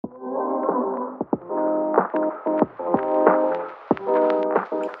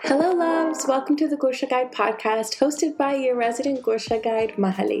Hello, loves! Welcome to the Gosha Guide podcast, hosted by your resident Gosha guide,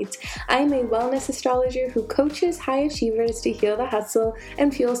 Mahalit. I am a wellness astrologer who coaches high achievers to heal the hustle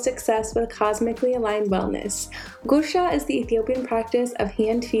and fuel success with cosmically aligned wellness. Gosha is the Ethiopian practice of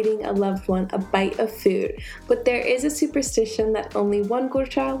hand-feeding a loved one a bite of food, but there is a superstition that only one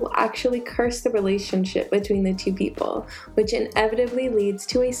Gosha will actually curse the relationship between the two people, which inevitably leads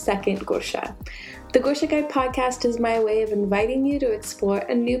to a second Gosha. The Gosha Guide podcast is my way of inviting you to explore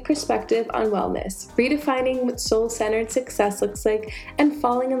a new perspective on wellness, redefining what soul-centered success looks like, and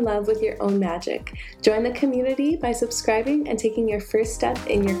falling in love with your own magic. Join the community by subscribing and taking your first step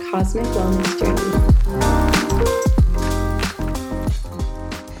in your cosmic wellness journey.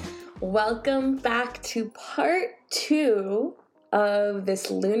 Welcome back to part 2 of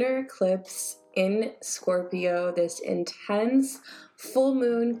this lunar eclipse in Scorpio, this intense full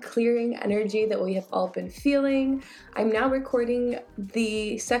moon clearing energy that we have all been feeling. I'm now recording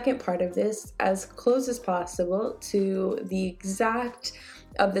the second part of this as close as possible to the exact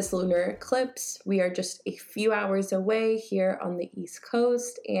of this lunar eclipse. We are just a few hours away here on the East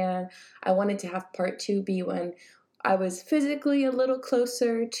Coast, and I wanted to have part 2 be when I was physically a little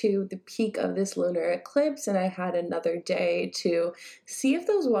closer to the peak of this lunar eclipse, and I had another day to see if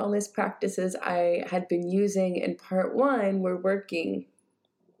those wellness practices I had been using in part 1 were working.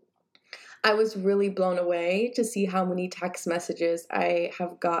 I was really blown away to see how many text messages I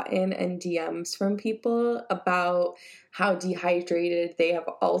have gotten and DMs from people about how dehydrated they have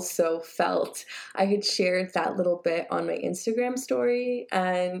also felt. I had shared that little bit on my Instagram story,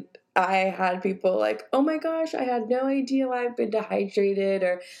 and I had people like, oh my gosh, I had no idea why I've been dehydrated,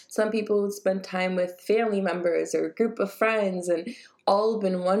 or some people would spend time with family members or a group of friends and all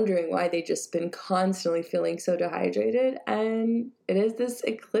been wondering why they just been constantly feeling so dehydrated, and it is this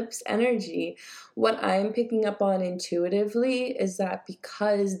eclipse energy. What I'm picking up on intuitively is that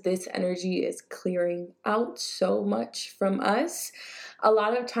because this energy is clearing out so much from us, a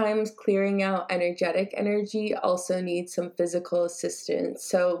lot of times clearing out energetic energy also needs some physical assistance.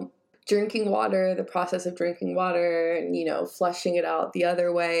 So drinking water, the process of drinking water and, flushing it out the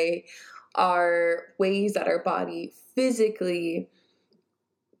other way are ways that our body physically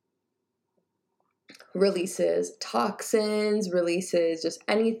releases toxins, releases just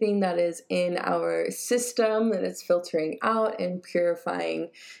anything that is in our system that it's filtering out and purifying.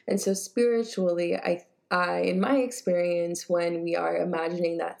 And so spiritually, I in my experience, when we are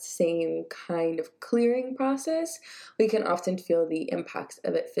imagining that same kind of clearing process, we can often feel the impacts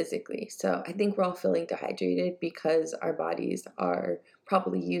of it physically. So I think we're all feeling dehydrated because our bodies are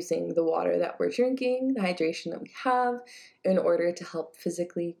probably using the water that we're drinking, the hydration that we have, in order to help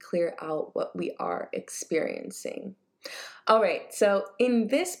physically clear out what we are experiencing. All right, so in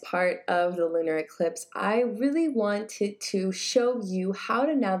this part of the lunar eclipse, I really wanted to show you how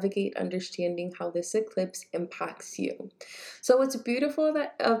to navigate understanding how this eclipse impacts you. So what's beautiful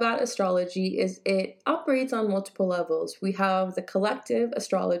about astrology is it operates on multiple levels. We have the collective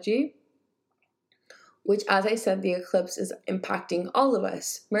astrology, which, as I said, the eclipse is impacting all of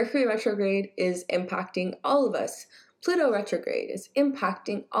us. Mercury retrograde is impacting all of us. Pluto retrograde is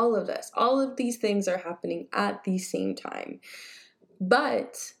impacting all of us. All of these things are happening at the same time.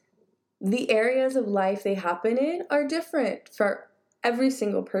 But the areas of life they happen in are different for every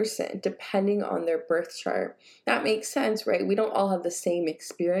single person, depending on their birth chart. That makes sense, right? We don't all have the same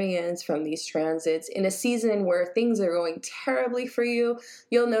experience from these transits. In a season where things are going terribly for you,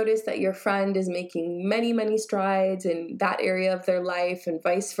 you'll notice that your friend is making many, many strides in that area of their life and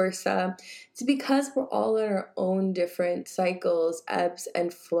vice versa. It's because we're all in our own different cycles, ebbs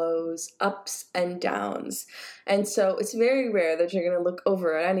and flows, ups and downs. And so it's very rare that you're going to look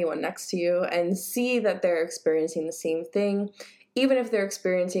over at anyone next to you and see that they're experiencing the same thing. Even if they're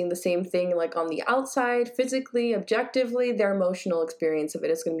experiencing the same thing, like on the outside, physically, objectively, their emotional experience of it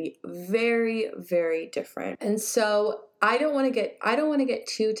is going to be very, very different. And so I don't want to get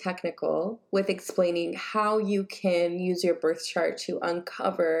too technical with explaining how you can use your birth chart to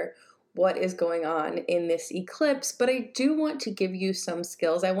uncover what is going on in this eclipse, but I do want to give you some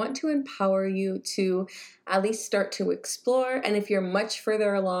skills. I want to empower you to at least start to explore, and if you're much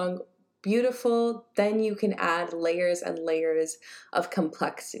further along, beautiful, then you can add layers and layers of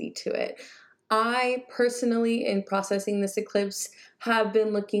complexity to it. I personally, in processing this eclipse, have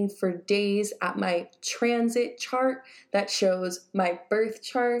been looking for days at my transit chart that shows my birth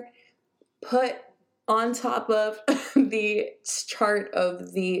chart, put on top of the chart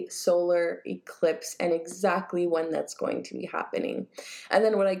of the solar eclipse and exactly when that's going to be happening. And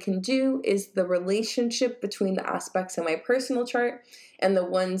then what I can do is the relationship between the aspects in my personal chart and the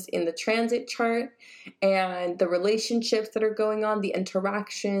ones in the transit chart, and the relationships that are going on, the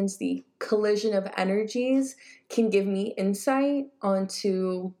interactions, the collision of energies can give me insight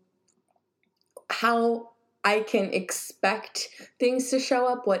onto how I can expect things to show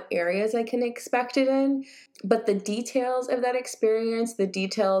up, what areas I can expect it in. But the details of that experience, the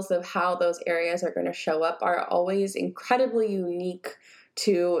details of how those areas are going to show up are always incredibly unique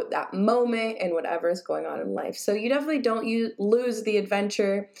to that moment and whatever is going on in life. So you definitely don't lose the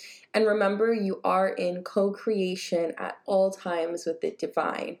adventure. And remember, you are in co-creation at all times with the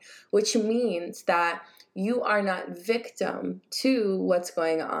divine, which means that you are not victim to what's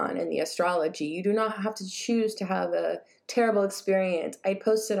going on in the astrology. You do not have to choose to have a terrible experience. I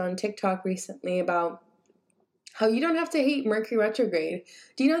posted on TikTok recently about how you don't have to hate Mercury retrograde.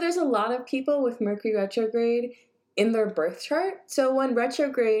 Do you know there's a lot of people with Mercury retrograde in their birth chart? So when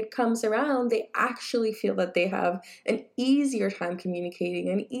retrograde comes around, they actually feel that they have an easier time communicating,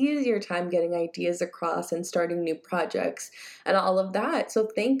 an easier time getting ideas across and starting new projects and all of that. So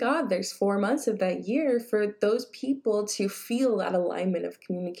thank God there's 4 months of that year for those people to feel that alignment of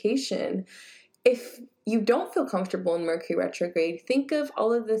communication. If you don't feel comfortable in Mercury retrograde, think of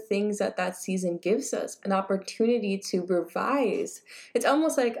all of the things that that season gives us, an opportunity to revise. It's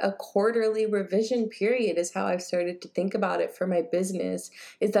almost like a quarterly revision period is how I've started to think about it for my business,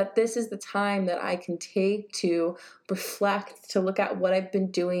 is that this is the time that I can take to reflect, to look at what I've been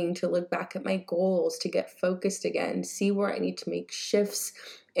doing, to look back at my goals, to get focused again, see where I need to make shifts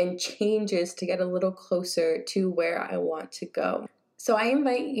and changes to get a little closer to where I want to go. So I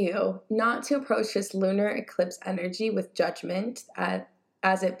invite you not to approach this lunar eclipse energy with judgment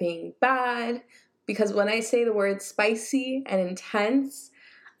as it being bad, because when I say the word spicy and intense,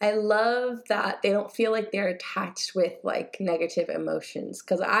 I love that they don't feel like they're attached with like negative emotions,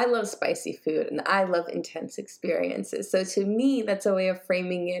 because I love spicy food and I love intense experiences. So to me, that's a way of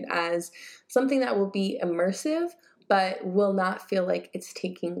framing it as something that will be immersive, but will not feel like it's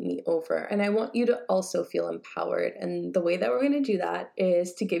taking me over. And I want you to also feel empowered. And the way that we're going to do that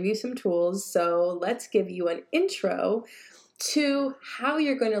is to give you some tools. So let's give you an intro to how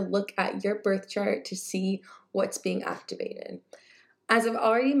you're going to look at your birth chart to see what's being activated. As I've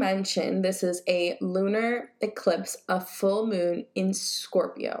already mentioned, this is a lunar eclipse, a full moon in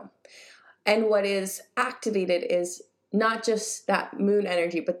Scorpio. And what is activated is not just that moon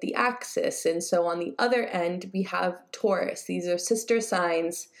energy, but the axis. And so on the other end, we have Taurus. These are sister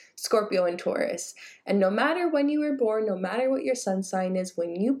signs, Scorpio and Taurus. And no matter when you were born, no matter what your sun sign is,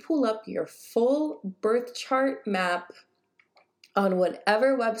 when you pull up your full birth chart map on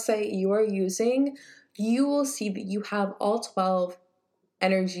whatever website you are using, you will see that you have all 12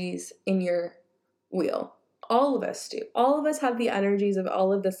 energies in your wheel. All of us do. All of us have the energies of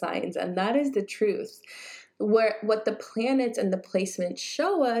all of the signs, and that is the truth. What the planets and the placements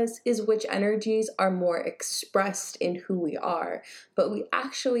show us is which energies are more expressed in who we are. But we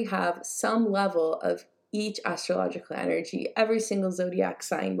actually have some level of each astrological energy, every single zodiac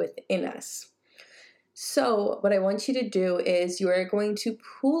sign within us. So what I want you to do is you are going to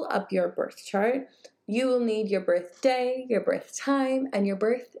pull up your birth chart. You will need your birthday, your birth time, and your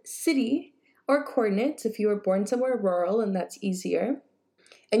birth city or coordinates if you were born somewhere rural, and that's easier.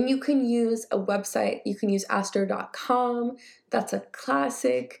 And you can use a website. You can use astro.com. That's a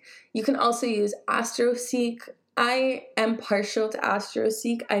classic. You can also use AstroSeek. I am partial to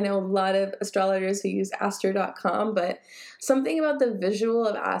AstroSeek. I know a lot of astrologers who use astro.com, but something about the visual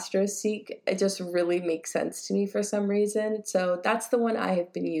of AstroSeek, it just really makes sense to me for some reason. So that's the one I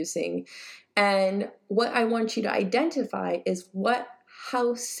have been using. And what I want you to identify is what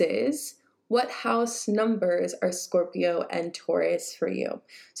house numbers are Scorpio and Taurus for you.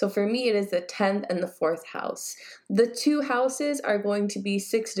 So for me, it is the 10th and the 4th house. The two houses are going to be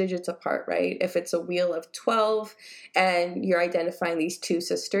 6 digits apart, right? If it's a wheel of 12 and you're identifying these two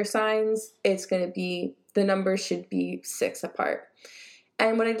sister signs, it's going to be, the numbers should be 6 apart.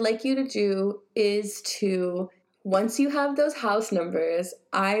 And what I'd like you to do is once you have those house numbers,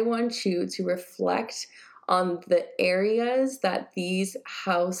 I want you to reflect on the areas that these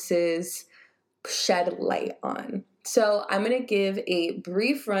houses shed light on. So I'm going to give a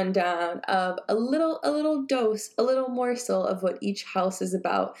brief rundown of a little dose, a little morsel of what each house is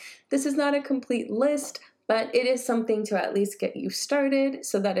about. This is not a complete list, but it is something to at least get you started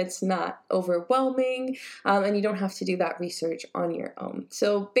so that it's not overwhelming and you don't have to do that research on your own.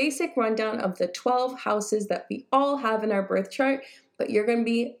 So basic rundown of the 12 houses that we all have in our birth chart, but you're going to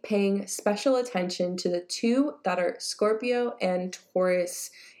be paying special attention to the two that are Scorpio and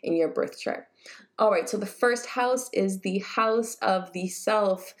Taurus in your birth chart. All right, so the first house is the house of the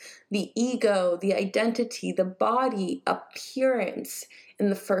self, the ego, the identity, the body, appearance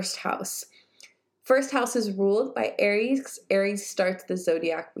in the first house. First house is ruled by Aries. Aries starts the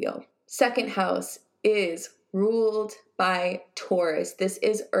zodiac wheel. Second house is ruled by Taurus. This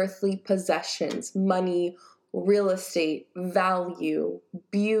is earthly possessions, money, real estate, value,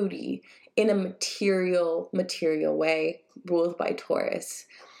 beauty in a material way, ruled by Taurus.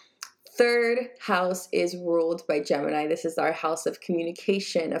 Third house is ruled by Gemini. This is our house of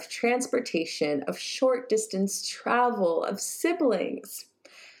communication, of transportation, of short distance travel, of siblings.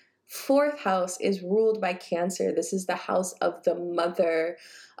 Fourth house is ruled by Cancer. This is the house of the mother,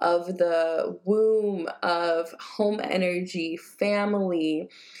 of the womb, of home energy, family.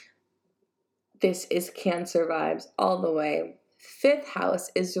 This is Cancer vibes all the way. Fifth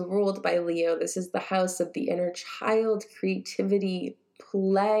house is ruled by Leo. This is the house of the inner child, creativity,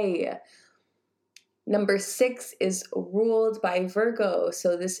 play. Number 6 is ruled by Virgo.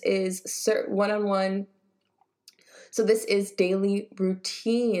 So this is one-on-one. So this is daily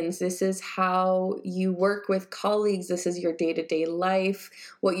routines. This is how you work with colleagues. This is your day-to-day life,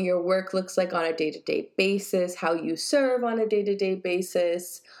 what your work looks like on a day-to-day basis, how you serve on a day-to-day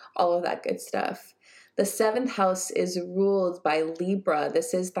basis, all of that good stuff. The 7th house is ruled by Libra.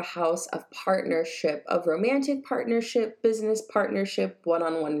 This is the house of partnership, of romantic partnership, business partnership,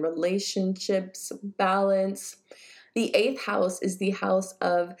 one-on-one relationships, balance. The 8th house is the house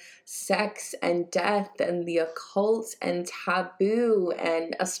of sex and death and the occult and taboo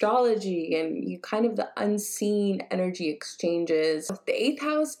and astrology and the unseen energy exchanges. The 8th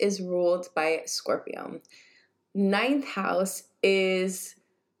house is ruled by Scorpio. 9th house is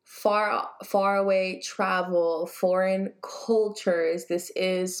far away travel, foreign cultures. This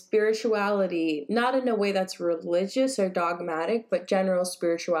is spirituality, not in a way that's religious or dogmatic, but general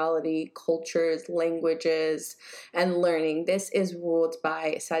spirituality, cultures, languages, and learning. This is ruled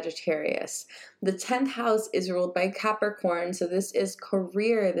by Sagittarius. The 10th house is ruled by Capricorn. So this is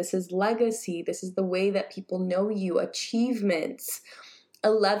career, this is legacy, this is the way that people know you, achievements.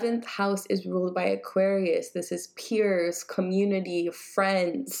 11th house is ruled by Aquarius. This is peers, community,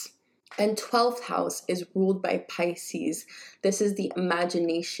 friends. And 12th house is ruled by Pisces. This is the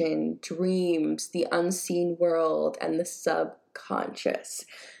imagination, dreams, the unseen world, and the subconscious.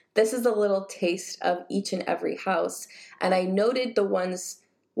 This is a little taste of each and every house. And I noted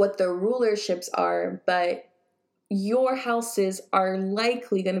what the rulerships are, but your houses are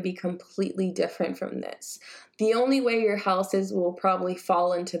likely going to be completely different from this. The only way your houses will probably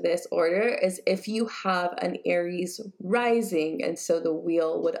fall into this order is if you have an Aries rising, and so the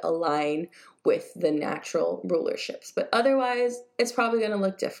wheel would align with the natural rulerships. But otherwise, it's probably going to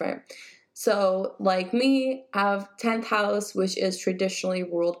look different. So like me, I have 10th house, which is traditionally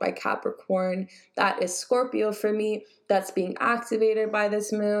ruled by Capricorn. That is Scorpio for me. That's being activated by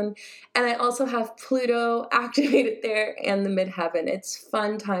this moon. And I also have Pluto activated there and the midheaven. It's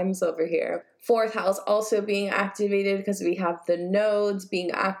fun times over here. 4th house also being activated because we have the nodes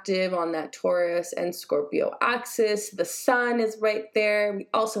being active on that Taurus and Scorpio axis. The sun is right there. We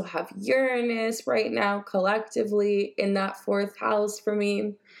also have Uranus right now collectively in that 4th house for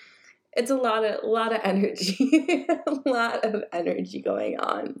me. It's a lot of energy, a lot of energy going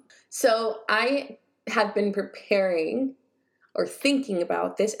on. So I have been preparing or thinking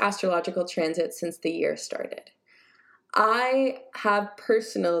about this astrological transit since the year started. I have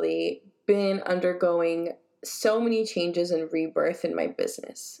personally been undergoing so many changes and rebirth in my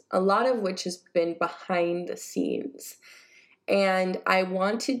business, a lot of which has been behind the scenes. And I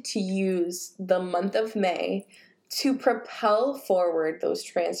wanted to use the month of May to propel forward those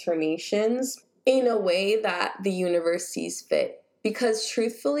transformations in a way that the universe sees fit. Because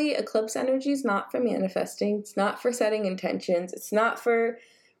truthfully, eclipse energy is not for manifesting. It's not for setting intentions. It's not for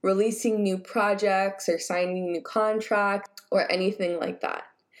releasing new projects or signing new contracts or anything like that.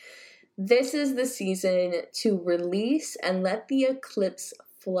 This is the season to release and let the eclipse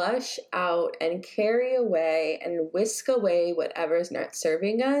flush out and carry away and whisk away whatever is not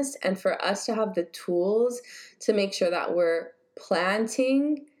serving us, and for us to have the tools to make sure that we're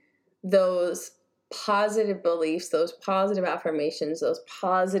planting those positive beliefs, those positive affirmations, those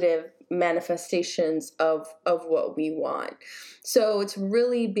positive manifestations of what we want. So it's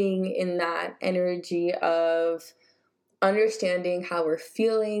really being in that energy of understanding how we're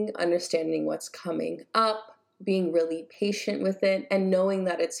feeling, understanding what's coming up, being really patient with it, and knowing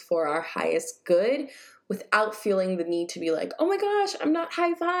that it's for our highest good, without feeling the need to be like, oh my gosh, I'm not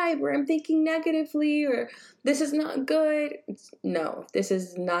high vibe, or I'm thinking negatively, or this is not good. No, this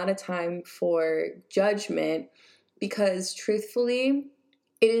is not a time for judgment, because truthfully,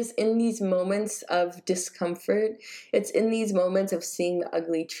 it is in these moments of discomfort, it's in these moments of seeing the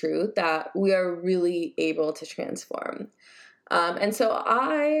ugly truth that we are really able to transform. And so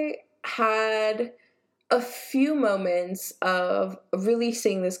I had a few moments of really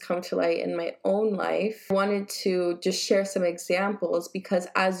seeing this come to light in my own life. I wanted to just share some examples, because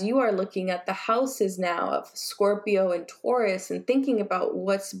as you are looking at the houses now of Scorpio and Taurus and thinking about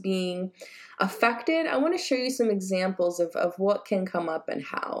what's being affected, I want to show you some examples of what can come up and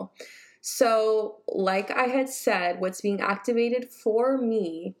how. So, like I had said, what's being activated for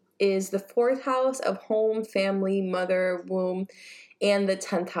me is the 4th house of home, family, mother, womb, and the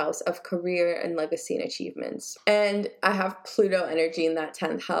 10th house of career and legacy and achievements. And I have Pluto energy in that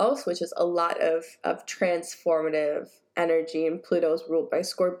 10th house, which is a lot of transformative energy, and Pluto's ruled by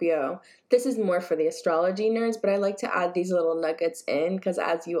Scorpio. This is more for the astrology nerds, but I like to add these little nuggets in, because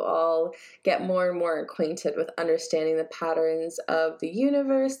as you all get more and more acquainted with understanding the patterns of the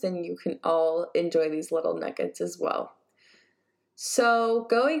universe, then you can all enjoy these little nuggets as well. So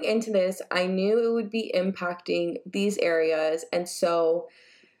going into this, I knew it would be impacting these areas, and so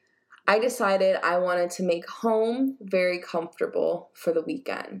I decided I wanted to make home very comfortable for the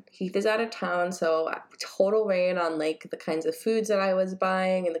weekend. Heath is out of town, so I total ran on like the kinds of foods that I was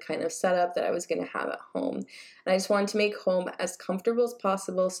buying and the kind of setup that I was going to have at home. And I just wanted to make home as comfortable as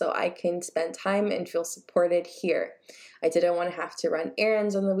possible so I can spend time and feel supported here. I didn't want to have to run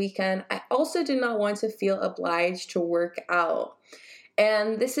errands on the weekend. I also did not want to feel obliged to work out.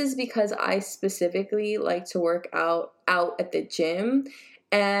 And this is because I specifically like to work out at the gym,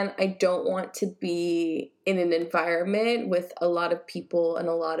 and I don't want to be in an environment with a lot of people and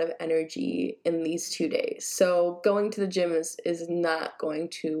a lot of energy in these 2 days. So going to the gym is not going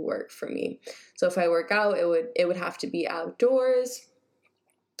to work for me. So if I work out, it would have to be outdoors.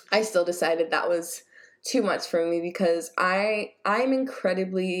 I still decided that was too much for me, because I'm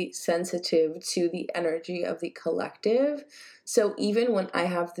incredibly sensitive to the energy of the collective. So even when I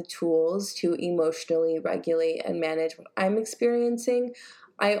have the tools to emotionally regulate and manage what I'm experiencing,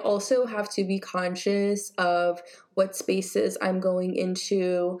 I also have to be conscious of what spaces I'm going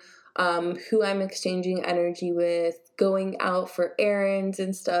into, who I'm exchanging energy with, going out for errands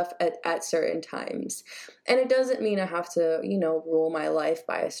and stuff at certain times. And it doesn't mean I have to, rule my life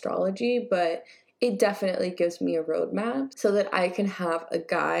by astrology, but it definitely gives me a roadmap so that I can have a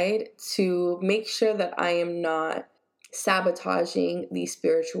guide to make sure that I am not sabotaging the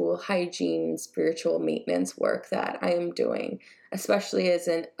spiritual hygiene, spiritual maintenance work that I am doing, especially as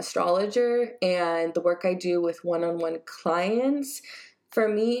an astrologer and the work I do with one-on-one clients. For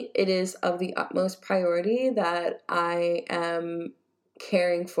me, it is of the utmost priority that I am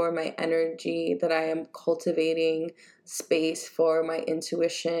caring for my energy, that I am cultivating space for my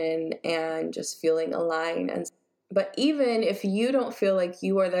intuition and just feeling aligned. But even if you don't feel like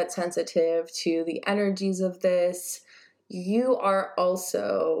you are that sensitive to the energies of this, you are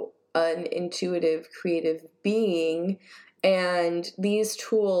also an intuitive, creative being. And these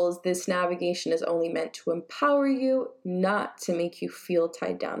tools, this navigation is only meant to empower you, not to make you feel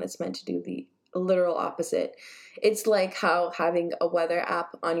tied down. It's meant to do the literal opposite. It's like how having a weather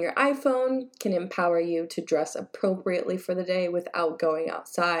app on your iPhone can empower you to dress appropriately for the day without going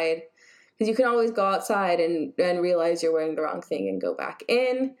outside. Because you can always go outside and realize you're wearing the wrong thing and go back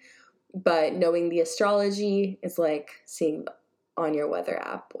in. But knowing the astrology is like seeing on your weather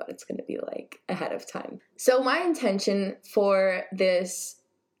app what it's going to be like ahead of time. So my intention for this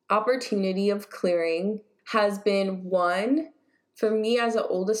opportunity of clearing has been, one, for me as the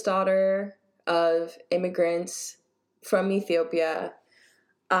oldest daughter of immigrants from Ethiopia,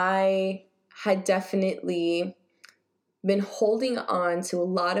 I had definitely been holding on to a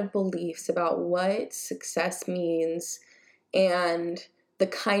lot of beliefs about what success means and the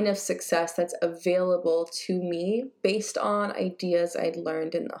kind of success that's available to me based on ideas I'd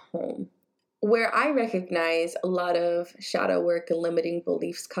learned in the home. Where I recognize a lot of shadow work and limiting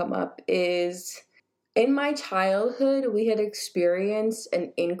beliefs come up is in my childhood, we had experienced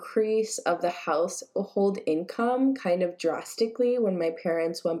an increase of the household income kind of drastically when my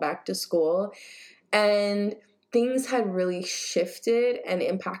parents went back to school, and things had really shifted and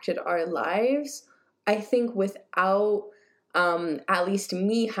impacted our lives. I think without at least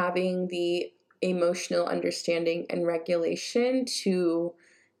me having the emotional understanding and regulation to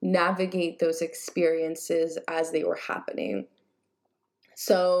navigate those experiences as they were happening.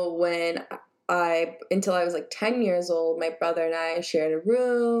 So when until I was like 10 years old, my brother and I shared a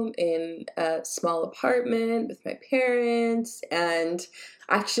room in a small apartment with my parents. And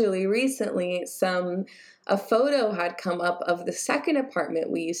actually recently a photo had come up of the second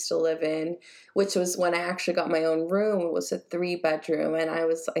apartment we used to live in, which was when I actually got my own room. It was a 3-bedroom, and I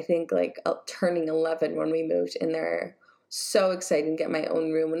was, I think, like turning 11 when we moved in there. So excited to get my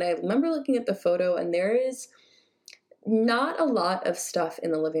own room. And I remember looking at the photo, and there is not a lot of stuff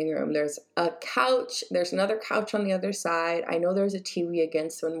in the living room. There's a couch, there's another couch on the other side. I know there's a TV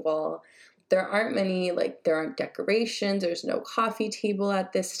against one wall. There aren't many, like, there aren't decorations. There's no coffee table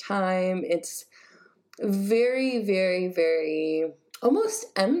at this time. It's very, very, very almost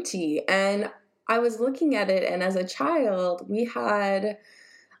empty. And I was looking at it, and as a child, we had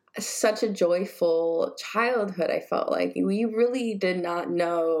such a joyful childhood. I felt like we really did not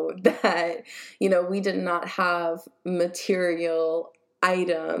know that, we did not have material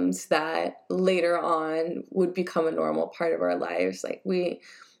items that later on would become a normal part of our lives. Like we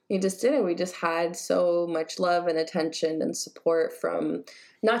just didn't. We just had so much love and attention and support from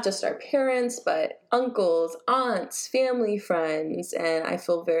not just our parents, but uncles, aunts, family, friends. And I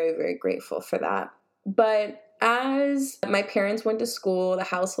feel very, very grateful for that. But as my parents went to school, the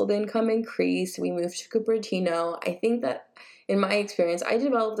household income increased, we moved to Cupertino. I think that in my experience, I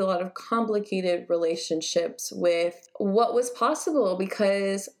developed a lot of complicated relationships with what was possible,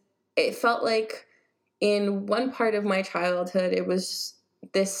 because it felt like in one part of my childhood, it was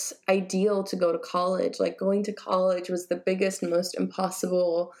this ideal to go to college. Like, going to college was the biggest, most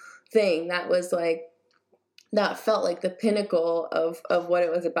impossible thing. That felt like the pinnacle of what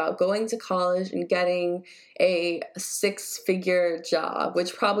it was about, going to college and getting a 6-figure job,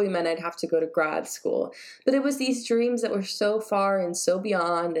 which probably meant I'd have to go to grad school. But it was these dreams that were so far and so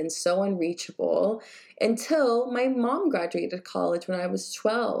beyond and so unreachable, until my mom graduated college when I was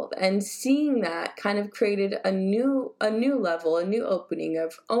 12. And seeing that kind of created a new level, a new opening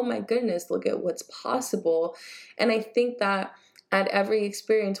of, oh my goodness, look at what's possible. And I think that at every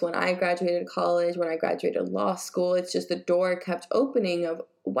experience, when I graduated college, when I graduated law school, it's just the door kept opening of,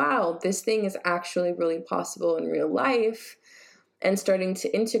 wow, this thing is actually really possible in real life, and starting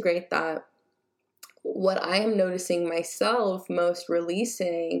to integrate that. What I am noticing myself most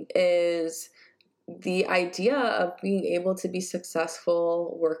releasing is the idea of being able to be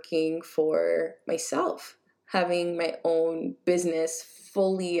successful working for myself, having my own business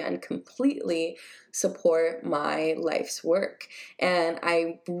fully and completely support my life's work. And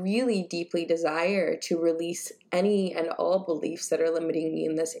I really deeply desire to release any and all beliefs that are limiting me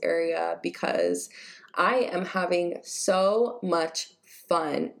in this area, because I am having so much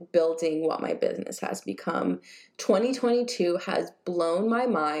fun building what my business has become. 2022 has blown my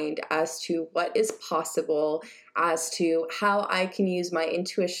mind as to what is possible, as to how I can use my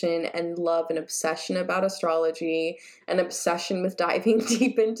intuition and love and obsession about astrology, an obsession with diving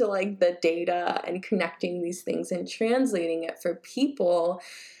deep into like the data and connecting these things and translating it for people,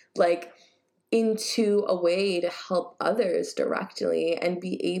 like, into a way to help others directly, and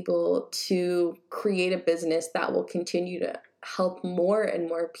be able to create a business that will continue to help more and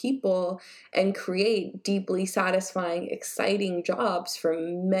more people and create deeply satisfying, exciting jobs for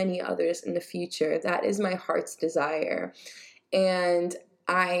many others in the future. That is my heart's desire. And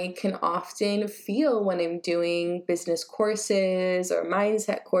I can often feel when I'm doing business courses or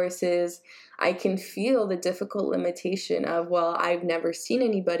mindset courses, I can feel the difficult limitation of, well, I've never seen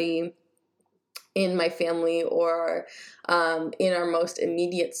anybody in my family or in our most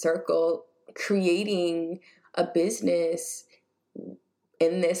immediate circle creating a business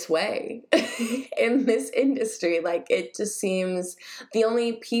in this way, in this industry. Like, it just seems the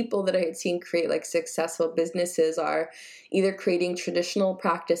only people that I had seen create like successful businesses are either creating traditional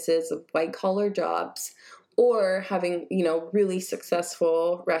practices of white collar jobs, or having, really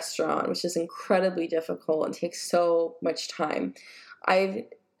successful restaurant, which is incredibly difficult and takes so much time.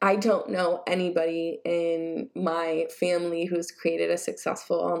 I don't know anybody in my family who's created a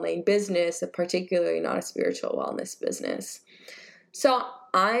successful online business, particularly not a spiritual wellness business. So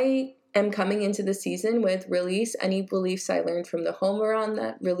I am coming into the season with release any beliefs I learned from the home around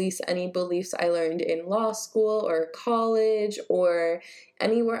that, release any beliefs I learned in law school or college or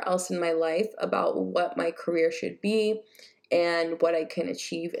anywhere else in my life about what my career should be and what I can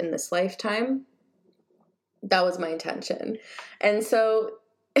achieve in this lifetime. That was my intention. And so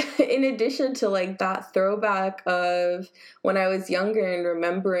in addition to like that throwback of when I was younger and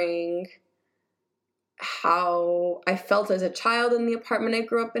remembering how I felt as a child in the apartment I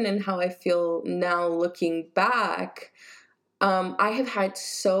grew up in and how I feel now looking back, I have had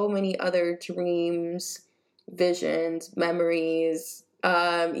so many other dreams, visions, memories,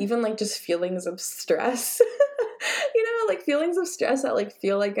 even like just feelings of stress. Like feelings of stress that like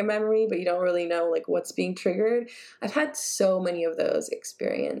feel like a memory, but you don't really know like what's being triggered. I've had so many of those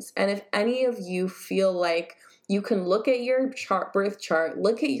experience. And if any of you feel like you can look at your birth chart,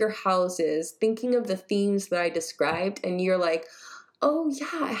 look at your houses, thinking of the themes that I described, and you're like, oh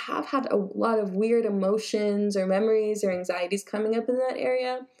yeah, I have had a lot of weird emotions or memories or anxieties coming up in that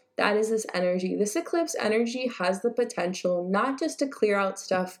area. That is this energy. This eclipse energy has the potential not just to clear out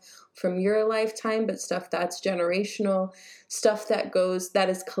stuff from your lifetime, but stuff that's generational, stuff that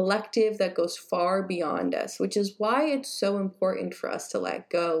is collective, that goes far beyond us, which is why it's so important for us to let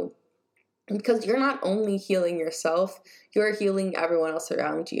go. Because you're not only healing yourself, you're healing everyone else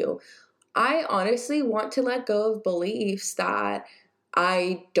around you. I honestly want to let go of beliefs that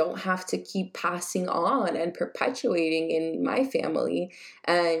I don't have to keep passing on and perpetuating in my family.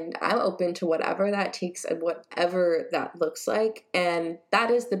 And I'm open to whatever that takes and whatever that looks like. And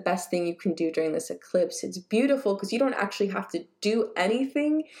that is the best thing you can do during this eclipse. It's beautiful because you don't actually have to do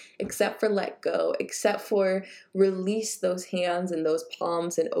anything except for let go, except for release those hands and those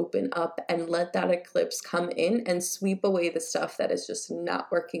palms and open up and let that eclipse come in and sweep away the stuff that is just not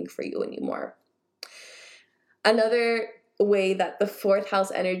working for you anymore. Another way that the fourth house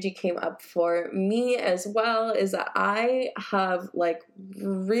energy came up for me as well is that I have like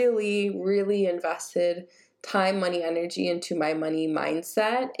really, really invested time, money, energy into my money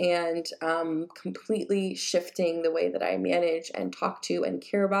mindset and completely shifting the way that I manage and talk to and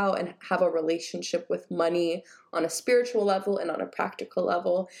care about and have a relationship with money on a spiritual level and on a practical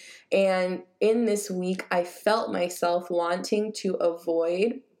level. And in this week, I felt myself wanting to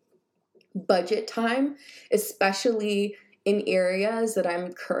avoid budget time, especially in areas that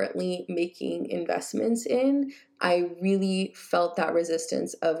I'm currently making investments in. I really felt that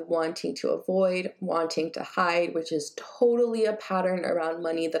resistance of wanting to avoid, wanting to hide, which is totally a pattern around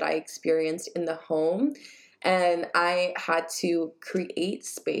money that I experienced in the home. And I had to create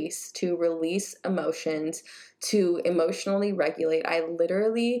space to release emotions, to emotionally regulate. I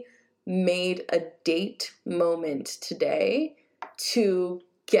literally made a date moment today to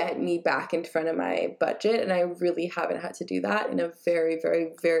get me back in front of my budget. And I really haven't had to do that in a very, very,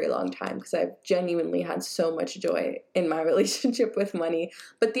 very long time because I've genuinely had so much joy in my relationship with money.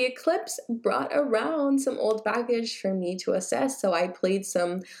 But the eclipse brought around some old baggage for me to assess. So I played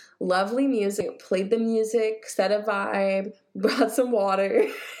some lovely music, played the music, set a vibe, brought some water.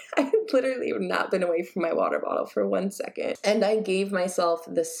 I literally have not been away from my water bottle for 1 second. And I gave myself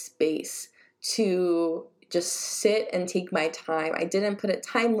the space to just sit and take my time. I didn't put a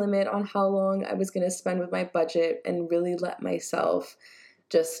time limit on how long I was going to spend with my budget and really let myself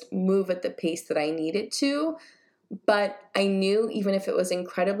just move at the pace that I needed to. But I knew even if it was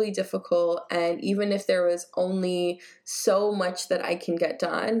incredibly difficult and even if there was only so much that I can get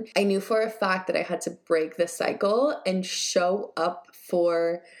done, I knew for a fact that I had to break the cycle and show up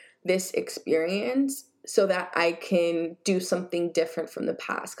for this experience so that I can do something different from the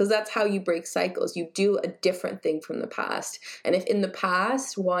past. Because that's how you break cycles. You do a different thing from the past. And if in the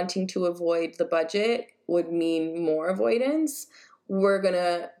past, wanting to avoid the budget would mean more avoidance, we're going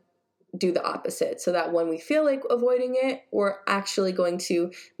to do the opposite. So that when we feel like avoiding it, we're actually going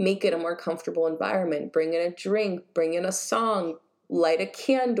to make it a more comfortable environment. Bring in a drink, bring in a song, light a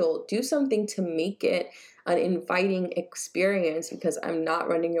candle, do something to make it an inviting experience because I'm not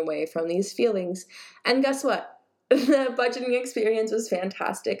running away from these feelings. And guess what? The budgeting experience was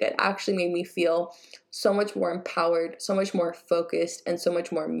fantastic. It actually made me feel so much more empowered, so much more focused, and so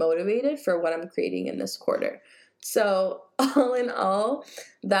much more motivated for what I'm creating in this quarter. So all in all,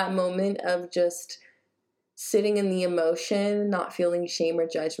 that moment of just sitting in the emotion, not feeling shame or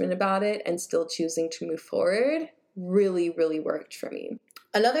judgment about it, and still choosing to move forward really, really worked for me.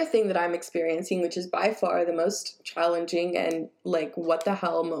 Another thing that I'm experiencing, which is by far the most challenging and like what the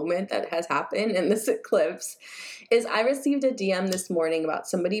hell moment that has happened in this eclipse, is I received a DM this morning about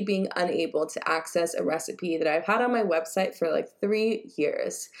somebody being unable to access a recipe that I've had on my website for like 3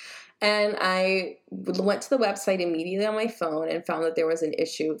 years. And I went to the website immediately on my phone and found that there was an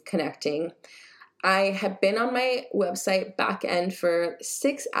issue connecting. I had been on my website back end for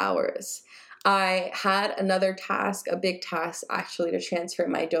 6 hours. I had another task, a big task actually, to transfer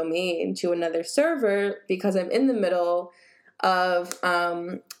my domain to another server because I'm in the middle of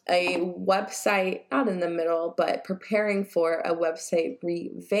a website, not in the middle, but preparing for a website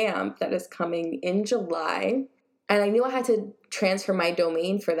revamp that is coming in July. And I knew I had to transfer my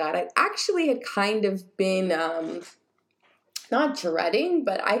domain for that. I actually had kind of been not dreading,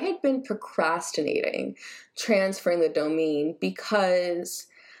 but I had been procrastinating transferring the domain because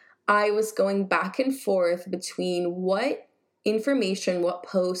I was going back and forth between what information, what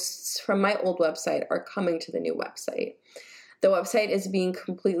posts from my old website are coming to the new website. The website is being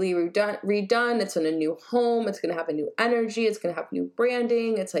completely redone. It's in a new home. It's going to have a new energy. It's going to have new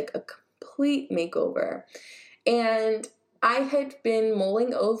branding. It's like a complete makeover. And I had been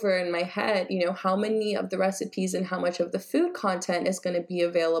mulling over in my head, how many of the recipes and how much of the food content is going to be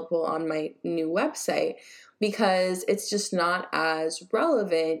available on my new website, because it's just not as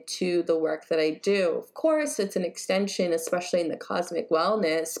relevant to the work that I do. Of course, it's an extension, especially in the cosmic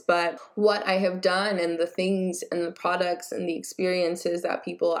wellness, but what I have done and the things and the products and the experiences that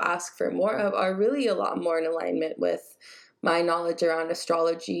people ask for more of are really a lot more in alignment with my knowledge around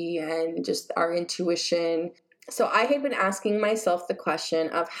astrology and just our intuition. So I had been asking myself the question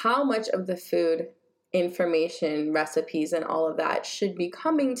of how much of the food information, recipes, and all of that should be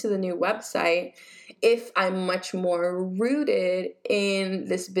coming to the new website if I'm much more rooted in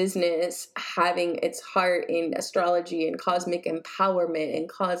this business, having its heart in astrology and cosmic empowerment and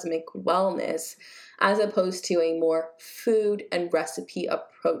cosmic wellness, as opposed to a more food and recipe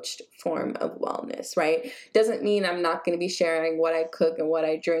approached form of wellness, right? Doesn't mean I'm not going to be sharing what I cook and what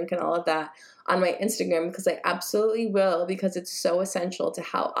I drink and all of that on my Instagram, because I absolutely will, because it's so essential to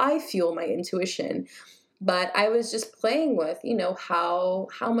how I fuel my intuition. But I was just playing with, how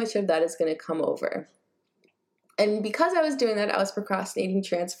much of that is going to come over. And because I was doing that, I was procrastinating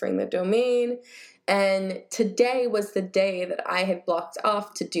transferring the domain. And today was the day that I had blocked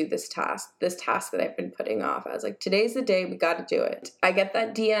off to do this task that I've been putting off. I was like, today's the day, we got to do it. I get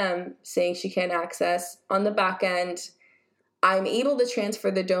that DM saying she can't access on the back end. I'm able to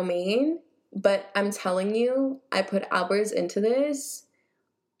transfer the domain, but I'm telling you, I put hours into this.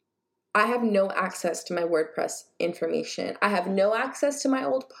 I have no access to my WordPress information. I have no access to my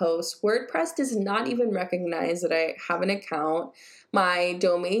old posts. WordPress does not even recognize that I have an account. My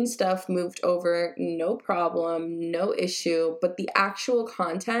domain stuff moved over, no problem, no issue. But the actual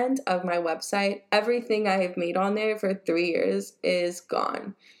content of my website, everything I have made on there for 3 years is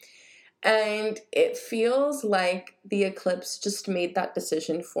gone. And it feels like the eclipse just made that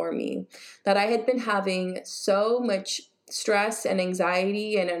decision for me. That I had been having so much stress and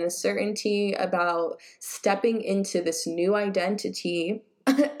anxiety and an uncertainty about stepping into this new identity,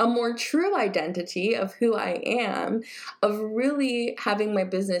 a more true identity of who I am, of really having my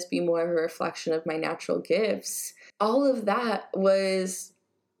business be more of a reflection of my natural gifts. All of that was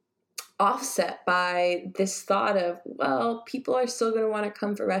offset by this thought of, well, people are still going to want to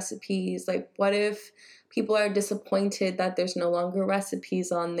come for recipes. Like, what if people are disappointed that there's no longer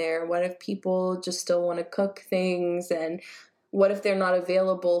recipes on there? What if people just still want to cook things? And what if they're not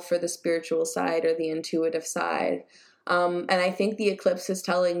available for the spiritual side or the intuitive side? And I think the eclipse is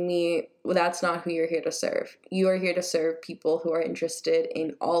telling me, well, that's not who you're here to serve. You are here to serve people who are interested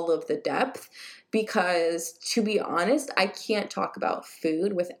in all of the depth, because to be honest, I can't talk about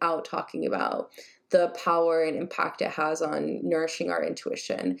food without talking about the power and impact it has on nourishing our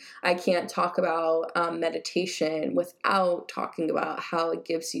intuition. I can't talk about meditation without talking about how it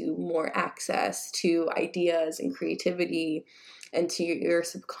gives you more access to ideas and creativity and to your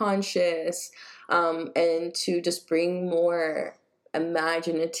subconscious, and to just bring more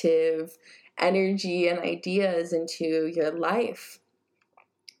imaginative energy and ideas into your life.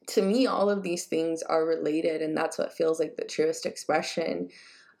 To me, all of these things are related, and that's what feels like the truest expression.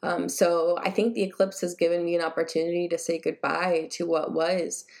 So I think the eclipse has given me an opportunity to say goodbye to what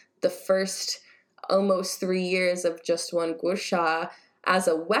was the first almost 3 years of Just One Gusha as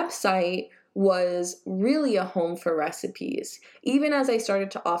a website was really a home for recipes. Even as I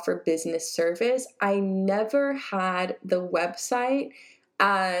started to offer business service, I never had the website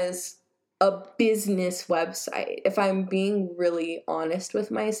as a business website. If I'm being really honest with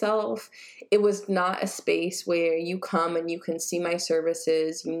myself, it was not a space where you come and you can see my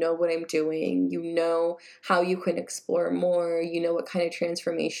services, you know what I'm doing, you know how you can explore more, you know what kind of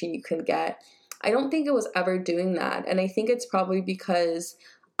transformation you can get. I don't think it was ever doing that. And I think it's probably because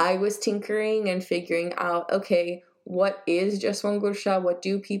I was tinkering and figuring out, okay, what is Just One Gusha? What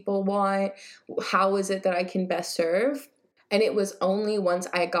do people want? How is it that I can best serve? And it was only once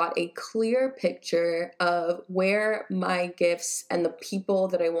I got a clear picture of where my gifts and the people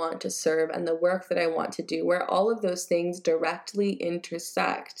that I want to serve and the work that I want to do, where all of those things directly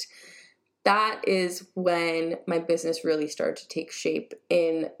intersect, that is when my business really started to take shape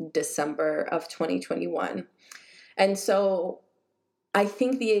in December of 2021. And so I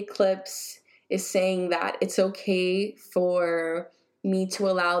think the eclipse is saying that it's okay for me to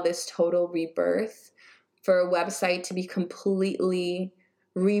allow this total rebirth, for a website to be completely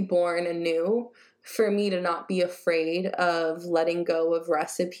reborn anew, for me to not be afraid of letting go of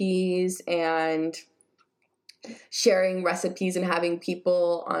recipes and sharing recipes and having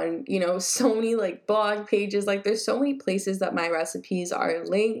people on, so many like blog pages. Like there's so many places that my recipes are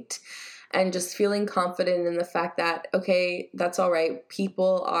linked, and just feeling confident in the fact that, okay, that's all right.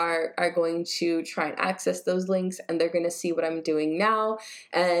 People are going to try and access those links, and they're going to see what I'm doing now.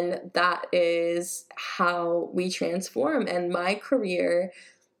 And that is how we transform. And my career,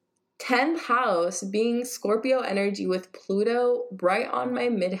 10th house, being Scorpio energy with Pluto right on my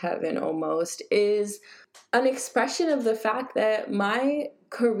midheaven almost, is an expression of the fact that my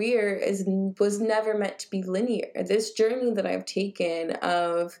career was never meant to be linear. This journey that I've taken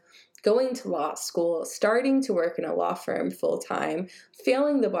of going to law school, starting to work in a law firm full-time,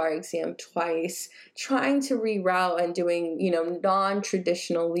 failing the bar exam twice, trying to reroute and doing,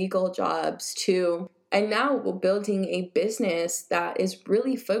 non-traditional legal jobs and now we're building a business that is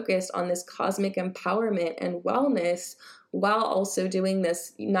really focused on this cosmic empowerment and wellness while also doing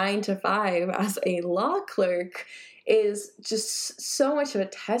this 9 to 5 as a law clerk, is just so much of a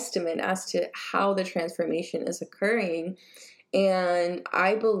testament as to how the transformation is occurring. And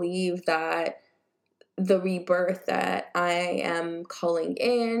I believe that the rebirth that I am calling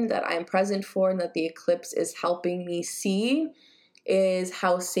in, that I'm present for, and that the eclipse is helping me see, is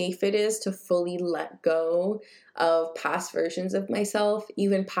how safe it is to fully let go of past versions of myself,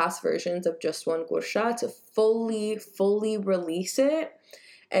 even past versions of just one Gursha, to fully release it,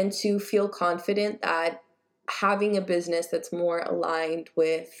 and to feel confident that having a business that's more aligned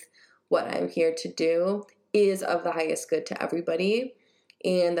with what I'm here to do is of the highest good to everybody,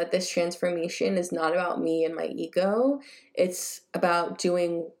 and that this transformation is not about me and my ego. It's about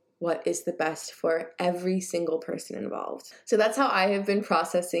doing what is the best for every single person involved. So that's how I have been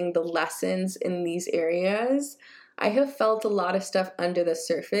processing the lessons in these areas. I have felt a lot of stuff under the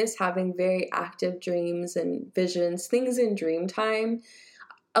surface, having very active dreams and visions, things in dream time.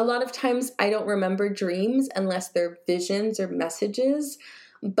 A lot of times I don't remember dreams unless they're visions or messages,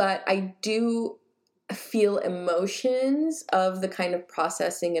 but I do feel emotions of the kind of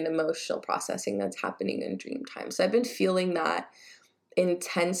processing and emotional processing that's happening in dream time. So I've been feeling that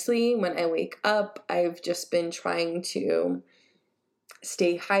intensely when I wake up. I've just been trying to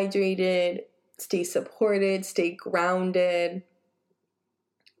stay hydrated, stay supported, stay grounded,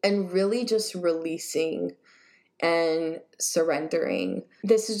 and really just releasing and surrendering.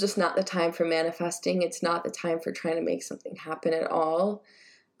 This is just not the time for manifesting. It's not the time for trying to make something happen at all.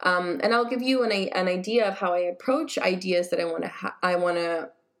 And I'll give you an idea of how I approach ideas that I want to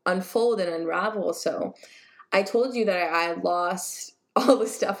unfold and unravel. So I told you that I lost all the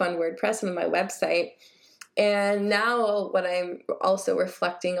stuff on WordPress and on my website. And now what I'm also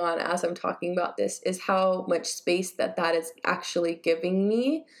reflecting on as I'm talking about this is how much space that is actually giving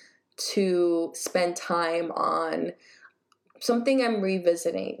me to spend time on something I'm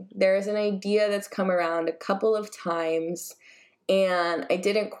revisiting. There is an idea that's come around a couple of times, and I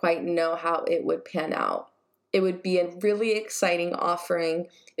didn't quite know how it would pan out. It would be a really exciting offering.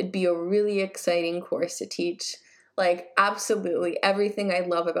 It'd be a really exciting course to teach. Like absolutely everything I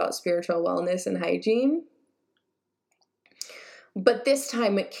love about spiritual wellness and hygiene. But this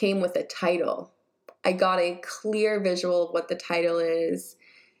time it came with a title. I got a clear visual of what the title is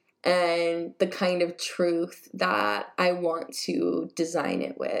and the kind of truth that I want to design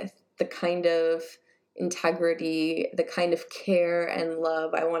it with, the kind of integrity, the kind of care and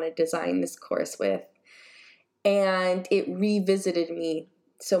love I want to design this course with. And it revisited me.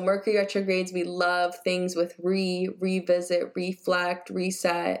 So Mercury retrogrades, we love things with revisit, reflect,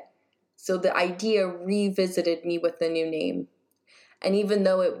 reset. So the idea revisited me with a new name. And even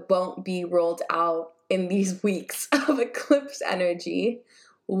though it won't be rolled out in these weeks of eclipse energy,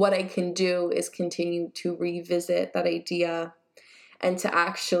 what I can do is continue to revisit that idea and to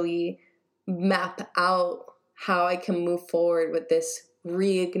actually map out how I can move forward with this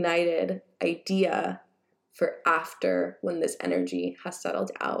reignited idea for after when this energy has settled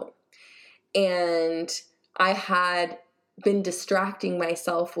out. And I had been distracting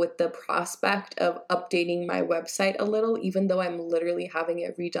myself with the prospect of updating my website a little, even though I'm literally having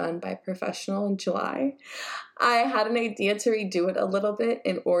it redone by a professional in July. I had an idea to redo it a little bit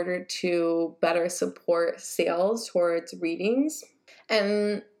in order to better support sales towards readings.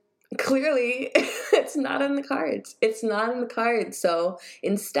 And clearly, it's not in the cards. It's not in the cards. So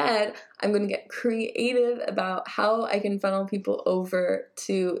instead, I'm going to get creative about how I can funnel people over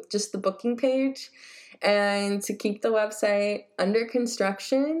to just the booking page and to keep the website under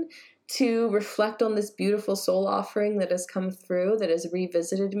construction, to reflect on this beautiful soul offering that has come through, that has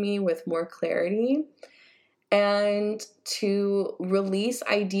revisited me with more clarity, and to release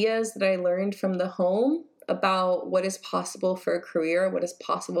ideas that I learned from the home about what is possible for a career, what is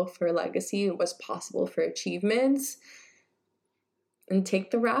possible for a legacy, what's possible for achievements, and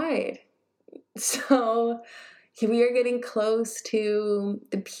take the ride. So we are getting close to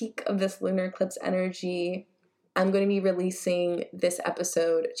the peak of this lunar eclipse energy. I'm going to be releasing this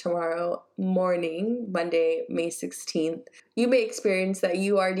episode tomorrow morning, Monday, May 16th. You may experience that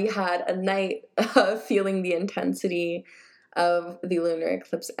you already had a night of feeling the intensity of the lunar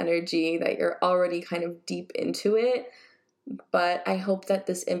eclipse energy, that you're already kind of deep into it. But I hope that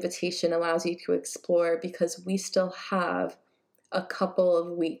this invitation allows you to explore, because we still have a couple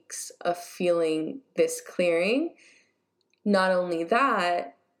of weeks of feeling this clearing. Not only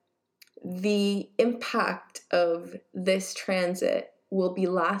that, the impact of this transit will be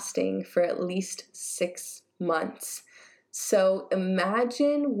lasting for at least 6 months. So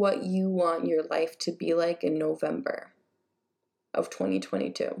imagine what you want your life to be like in November of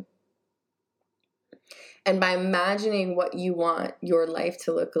 2022. And by imagining what you want your life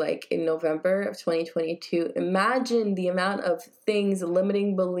to look like in November of 2022, imagine the amount of things,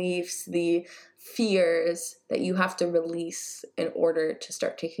 limiting beliefs, the fears that you have to release in order to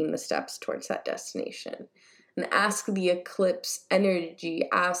start taking the steps towards that destination. And ask the eclipse energy,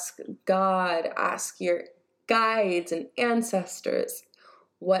 ask God, ask your guides and ancestors,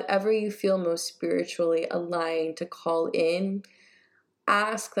 whatever you feel most spiritually aligned to call in.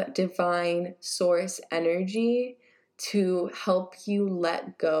 Ask that divine source energy to help you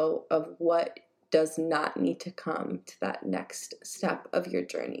let go of what does not need to come to that next step of your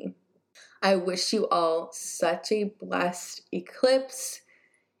journey. I wish you all such a blessed eclipse.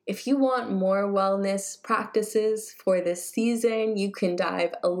 If you want more wellness practices for this season, you can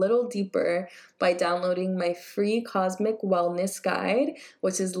dive a little deeper by downloading my free Cosmic Wellness Guide,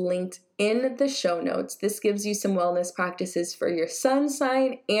 which is linked in the show notes. This gives you some wellness practices for your sun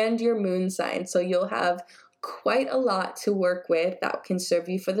sign and your moon sign, so you'll have quite a lot to work with that can serve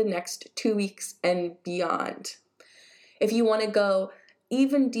you for the next 2 weeks and beyond. If you want to go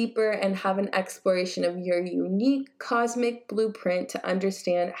even deeper and have an exploration of your unique cosmic blueprint to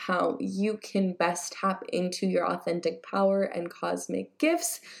understand how you can best tap into your authentic power and cosmic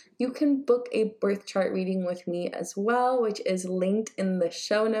gifts, you can book a birth chart reading with me as well, which is linked in the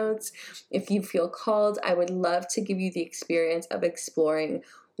show notes. If you feel called, I would love to give you the experience of exploring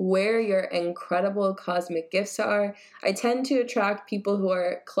where your incredible cosmic gifts are. I tend to attract people who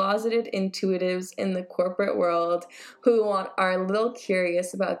are closeted intuitives in the corporate world, who are a little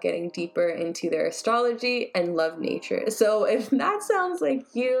curious about getting deeper into their astrology and love nature. So if that sounds like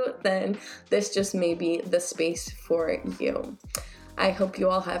you, then this just may be the space for you. I hope you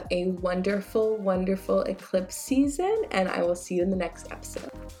all have a wonderful, wonderful eclipse season, and I will see you in the next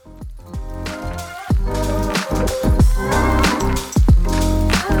episode.